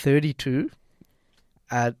at 32,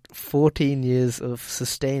 at 14 years of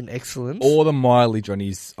sustained excellence, all the mileage on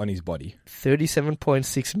his body,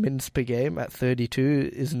 37.6 minutes per game at 32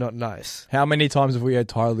 is not nice. How many times have we heard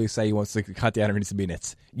Tyler say he wants to cut down into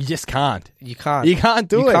minutes? You just can't. You can't. You can't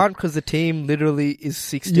do it. You can't because the team literally is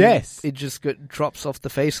 16. Yes. It just drops off the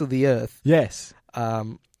face of the earth. Yes.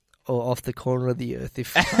 Or off the corner of the earth,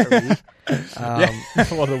 if Harry.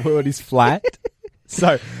 Well, the world is flat.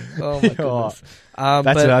 So, oh my goodness.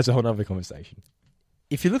 That's a whole other conversation.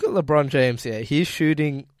 If you look at LeBron James, he's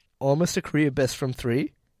shooting almost a career best from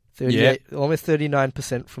three, almost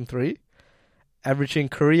 39% from three, averaging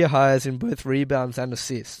career highs in both rebounds and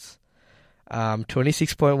assists.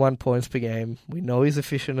 26.1 points per game. We know he's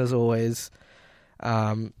efficient as always.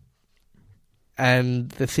 And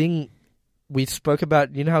the thing we spoke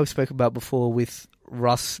about, how we spoke about before with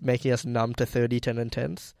Russ making us numb to 30, 10, and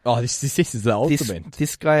 10s. Oh, this is the ultimate.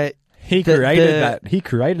 This guy... He created that. He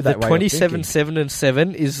created that. The 27, 7, and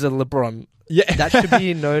 7 is a LeBron. Yeah, that should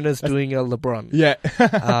be known as doing a LeBron. Yeah,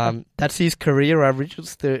 that's his career average.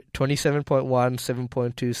 It's 27.1,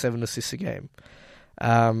 7.2, 7 assists a game.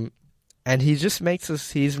 And he just makes us.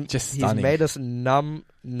 He's made us numb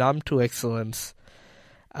to excellence.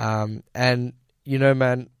 And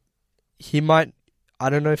man, he might. I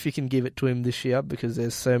don't know if you can give it to him this year because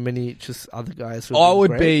there's so many just other guys who I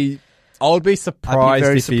would be surprised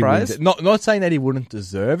if he wins it. Not saying that he wouldn't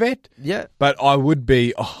deserve it. Yeah. But I would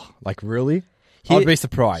be, really? I'd be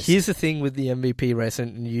surprised. Here's the thing with the MVP race,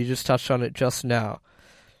 and you just touched on it just now.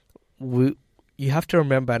 You have to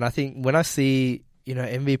remember, and I think when I see,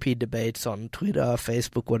 MVP debates on Twitter,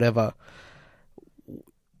 Facebook, whatever,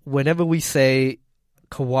 whenever we say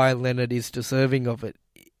Kawhi Leonard is deserving of it,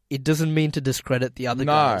 it doesn't mean to discredit the other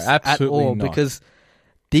guys at all. Not. Because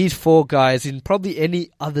these four guys in probably any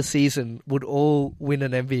other season would all win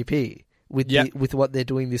an MVP with what they're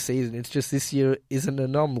doing this season. It's just this year is an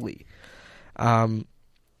anomaly. And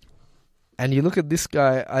you look at this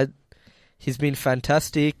guy, he's been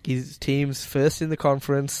fantastic. His team's first in the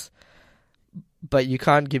conference, but you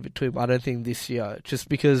can't give it to him, I don't think, this year, just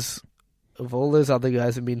because of all those other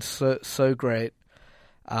guys have been so great.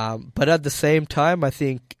 But at the same time, I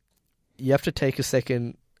think you have to take a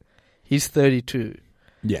second. He's 32.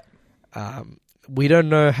 Yeah. We don't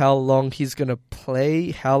know how long he's going to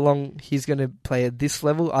play, at this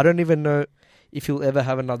level. I don't even know if he'll ever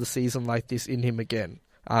have another season like this in him again.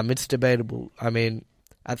 It's debatable. I mean,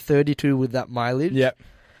 at 32 with that mileage. Yep.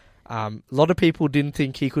 A lot of people didn't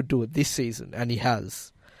think he could do it this season, and he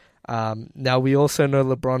has. Now, we also know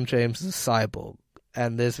LeBron James is a cyborg,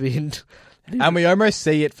 and there's been... And we almost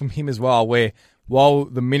see it from him as well, where while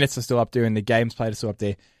the minutes are still up there and the games played are still up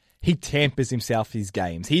there, he tampers himself his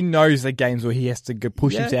games. He knows the games where he has to go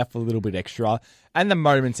push himself a little bit extra, and the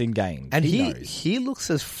moments in games. And knows. he looks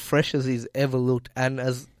as fresh as he's ever looked, and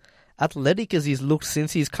as athletic as he's looked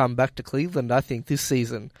since he's come back to Cleveland, I think, this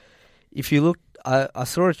season. If you look, I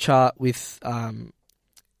saw a chart with the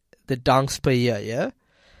dunks per year, yeah?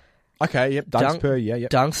 Okay, yep, dunks per year,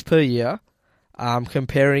 yep. Dunks per year,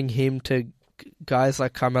 comparing him to guys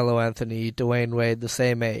like Carmelo Anthony, Dwayne Wade, the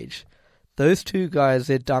same age. Those two guys,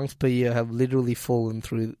 their dunks per year have literally fallen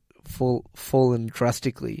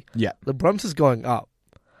drastically. Yeah. LeBron's is going up.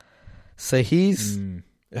 So he's...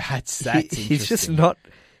 That's he's just interesting. not...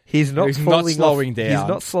 He's not slowing down. He's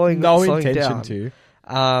not slowing intention down. to.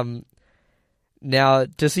 Now,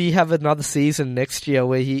 does he have another season next year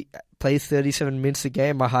where he plays 37 minutes a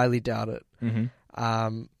game? I highly doubt it.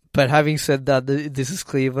 Mm-hmm. But having said that, this is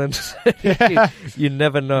Cleveland. you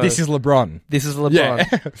never know. This is LeBron.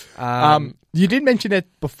 Yeah. You did mention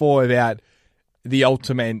it before about the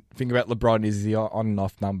ultimate thing about LeBron is the on and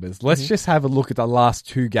off numbers. Let's just have a look at the last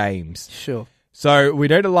two games. Sure. So we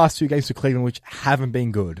know the last two games for Cleveland, which haven't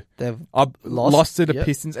been good. They've lost to the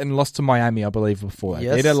Pistons and lost to Miami, I believe, before.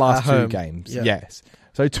 Yes, they're the last two home. games. Yep. Yes.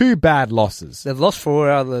 So 2 bad losses. They've lost 4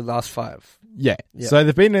 out of the last 5. Yeah. Yep. So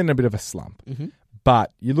they've been in a bit of a slump. Mm-hmm.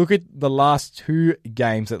 But you look at the last 2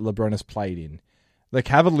 games that LeBron has played in. The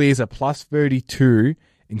Cavaliers are plus 32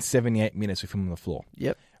 in 78 minutes with him on the floor.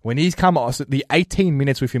 Yep. When he's come off, so the 18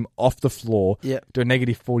 minutes with him off the floor to a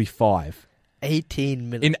negative 45.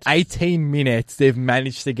 18 minutes. In 18 minutes, they've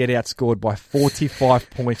managed to get outscored by 45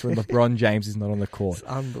 points when LeBron James is not on the court. It's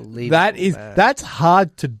unbelievable. That's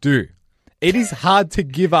hard to do. It is hard to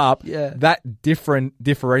give up that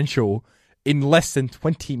differential in less than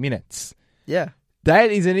 20 minutes. Yeah.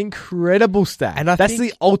 That is an incredible stat. And that's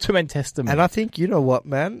the ultimate testament. And I think, you know what,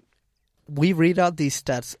 man? We read out these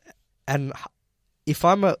stats, and if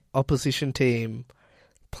I'm an opposition team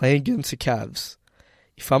playing against the Cavs,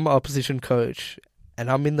 if I'm an opposition coach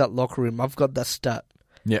and I'm in that locker room, I've got that stat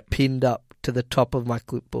pinned up to the top of my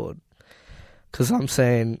clipboard. Because I'm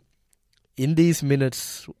saying, in these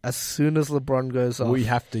minutes, as soon as LeBron goes off, we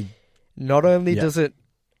have to. Not only does it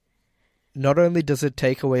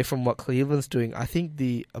take away from what Cleveland's doing, I think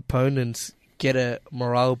the opponents get a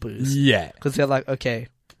morale boost. Yeah. Because they're like, okay,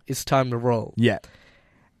 it's time to roll. Yeah.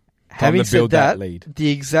 Having said that, lead.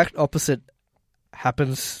 The exact opposite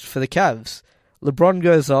happens for the Cavs. LeBron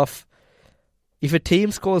goes off. If a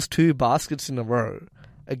team scores 2 baskets in a row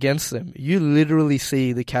against them, you literally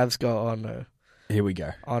see the Cavs go, oh no. Here we go.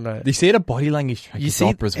 Oh no. You see the body language changes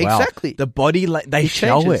up as well. Exactly. The body they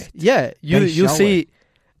show changes. it. Yeah. You'll see. It.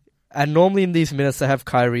 And normally in these minutes they have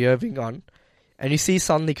Kyrie Irving on. And you see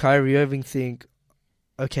suddenly Kyrie Irving think,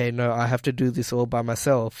 okay, no, I have to do this all by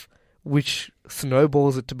myself. Which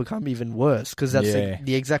snowballs it to become even worse. Because that's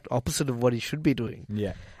the exact opposite of what he should be doing.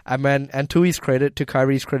 Yeah. And to his credit, to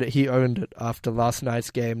Kyrie's credit, he owned it after last night's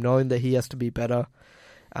game, knowing that he has to be better.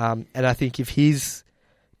 And I think if he's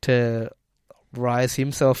to rise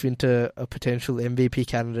himself into a potential MVP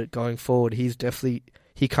candidate going forward, he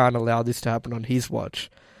can't allow this to happen on his watch.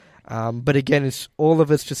 But again, all of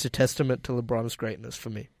it's just a testament to LeBron's greatness for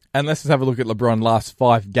me. And let's just have a look at LeBron last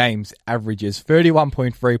 5 games averages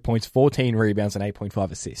 31.3 points, 14 rebounds, and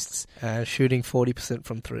 8.5 assists. Shooting 40%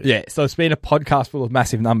 from 3. Yeah, so it's been a podcast full of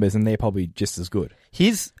massive numbers, and they're probably just as good.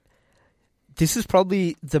 This is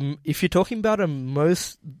probably if you're talking about a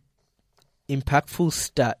most impactful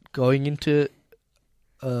stat going into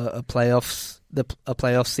a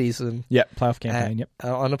playoff season. Yep, playoff campaign. Yep,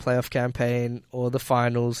 on a playoff campaign or the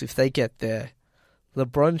finals, if they get there.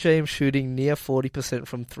 LeBron James shooting near 40%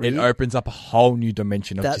 from 3. It opens up a whole new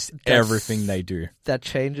dimension of just everything they do. That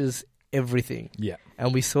changes everything. Yeah.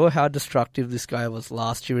 And we saw how destructive this guy was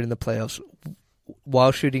last year in the playoffs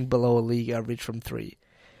while shooting below a league average from 3.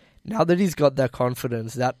 Now that he's got that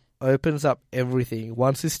confidence, that opens up everything.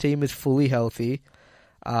 Once his team is fully healthy,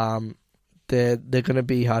 they're going to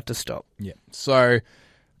be hard to stop. Yeah. So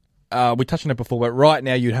we touched on it before, but right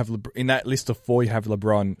now you'd have in that list of 4, you have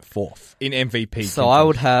LeBron 4th in MVP. So I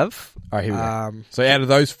would have. All right, here we go. So out of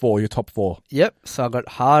those 4, your top 4. Yep. So I got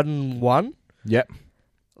Harden 1. Yep.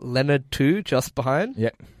 Leonard 2, just behind.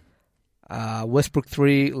 Yep. Westbrook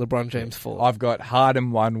 3, LeBron James 4. I've got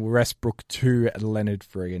Harden 1, Westbrook 2, Leonard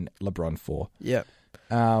 3, and LeBron 4. Yep.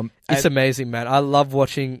 It's amazing, man. I love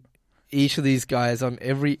watching each of these guys on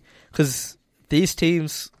because these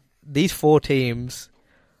 4 teams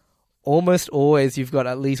almost always you've got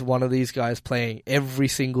at least one of these guys playing every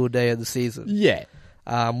single day of the season. Yeah.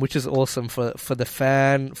 Which is awesome for the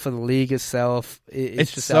fan, for the league itself.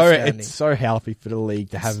 It's just outstanding. It's so healthy for the league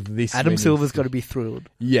to have this. Adam Silva's got to be thrilled.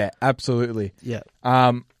 Yeah, absolutely. Yeah.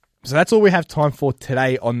 So that's all we have time for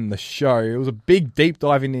today on the show. It was a big deep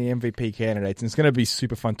dive into the MVP candidates, and it's going to be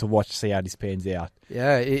super fun to watch, see how this pans out.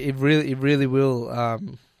 Yeah, it really will.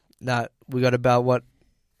 We got about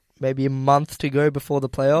maybe a month to go before the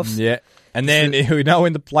playoffs. Yeah, and then we know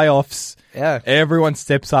in the playoffs, everyone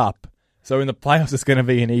steps up. So in the playoffs, it's going to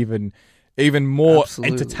be an even more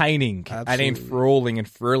entertaining and enthralling and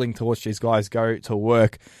thrilling to watch these guys go to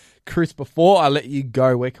work. Chris, before I let you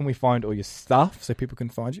go, where can we find all your stuff so people can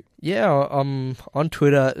find you? Yeah, I'm on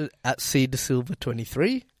Twitter at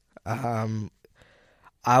cdesilva23.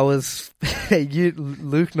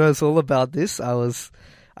 Luke knows all about this. I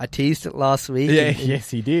teased it last week. Yeah,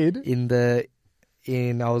 yes, he did. I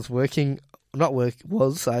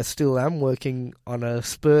still am working on a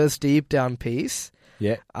Spurs deep down piece.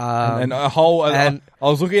 Yeah. And a whole. I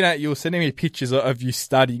was looking at you were sending me pictures of you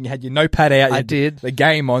studying. You had your notepad out. I did. The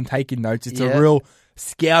game on, taking notes. It's a real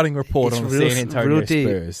scouting report on the San Antonio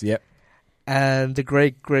Spurs. Yep. And the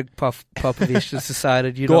great Greg Popovich just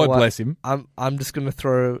decided, know what? God bless him. I'm just going to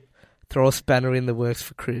throw a spanner in the works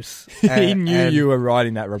for Chris. He knew you were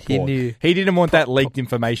writing that report. He knew. He didn't want that leaked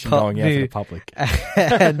information going out to the public.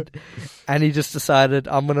 and he just decided,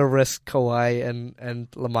 I'm going to rest Kawhi and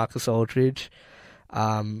LaMarcus Aldridge.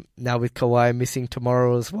 Now with Kawhi missing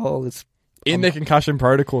tomorrow as well, it's in the concussion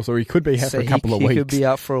protocol, so he could be out for a couple of weeks. He could be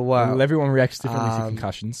out for a while. Well, everyone reacts differently to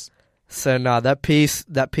concussions. So that piece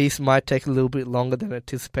might take a little bit longer than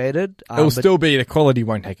anticipated. It will still be, the quality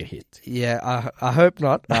won't take a hit. Yeah, I hope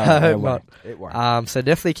not. No, I hope not. It won't. So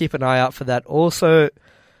definitely keep an eye out for that. Also,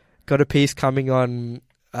 got a piece coming on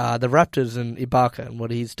the Raptors and Ibaka and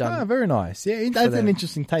what he's done. Oh, very nice. Yeah, that's an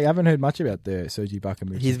interesting take. I haven't heard much about the Serge Ibaka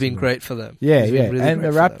move. He's been great for them. Yeah, really and the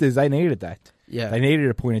Raptors, they needed that. Yeah, they needed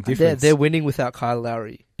a point of difference. They're winning without Kyle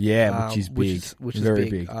Lowry. Yeah, which is big. Which is very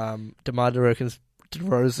big. DeMar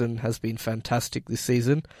DeRozan has been fantastic this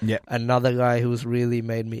season. Yeah, another guy who's really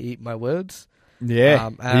made me eat my words.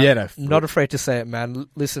 Yeah, not afraid to say it, man.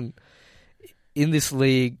 Listen, in this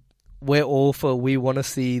league, we want to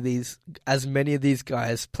see as many of these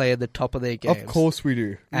guys play at the top of their games. Of course we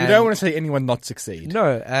do. We don't want to see anyone not succeed.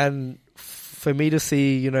 No, and for me to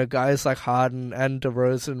see, guys like Harden and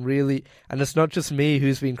DeRozan really, and it's not just me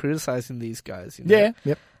who's been criticizing these guys. Yeah,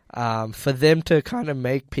 yep. For them to kind of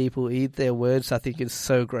make people eat their words, I think is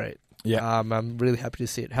so great. Yeah, I'm really happy to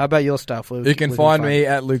see it. How about your stuff? You can find me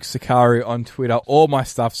at Luke Sicari on Twitter. All my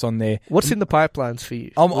stuff's on there. What's in the pipelines for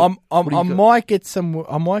you? I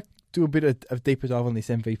might do a bit of deeper dive on this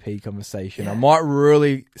MVP conversation. Yeah. I might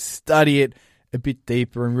really study it a bit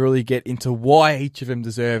deeper and really get into why each of them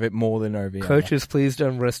deserve it more than over. Coaches, please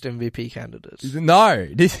don't rest MVP candidates. No,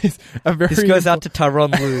 this goes out to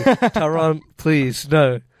Tyronn Lue. Tyronn, please,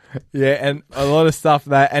 no. Yeah, and a lot of stuff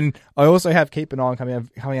and I also have Keep an Eye on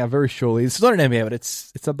coming out very shortly. It's not an NBA, but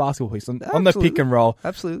it's a basketball piece on the pick and roll.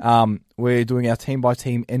 Absolutely. We're doing our team by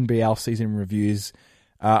team NBL season reviews.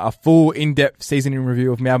 A full in-depth season in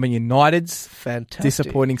review of Melbourne United's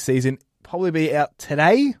disappointing season. Probably be out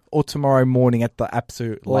today or tomorrow morning at the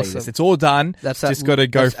absolute latest. It's all done. Just got to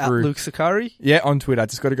go through. At Luke Sicari? Yeah, on Twitter.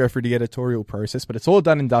 Just got to go through the editorial process, but it's all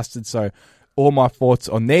done and dusted. So all my thoughts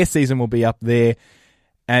on their season will be up there.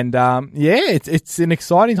 And it's an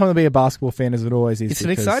exciting time to be a basketball fan, as it always is. It's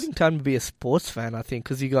an exciting time to be a sports fan, I think,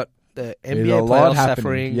 because you got the NBA playoffs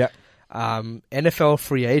happening. Yep. NFL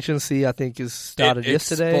free agency, I think, is started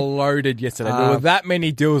yesterday. Exploded yesterday. There were that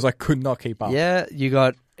many deals I could not keep up. Yeah, you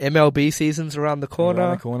got MLB seasons around the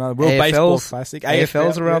corner. World Baseball Classic.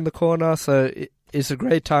 AFL's around the corner, so it's a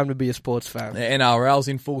great time to be a sports fan. The NRL's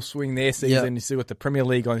in full swing their season. Yep. You see what the Premier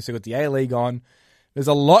League on, you see what the A-League on. There's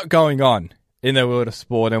a lot going on in the world of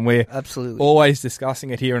sport, and we're always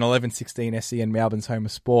discussing it here on 1116 SEN, Melbourne's home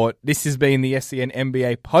of sport. This has been the SEN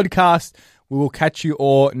NBA Podcast. We will catch you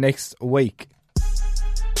all next week.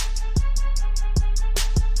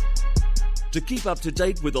 To keep up to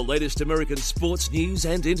date with the latest American sports news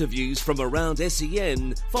and interviews from around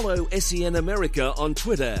SEN, follow SEN America on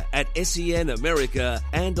Twitter at SEN America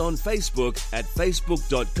and on Facebook at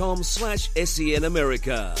facebook.com/SEN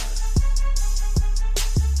America.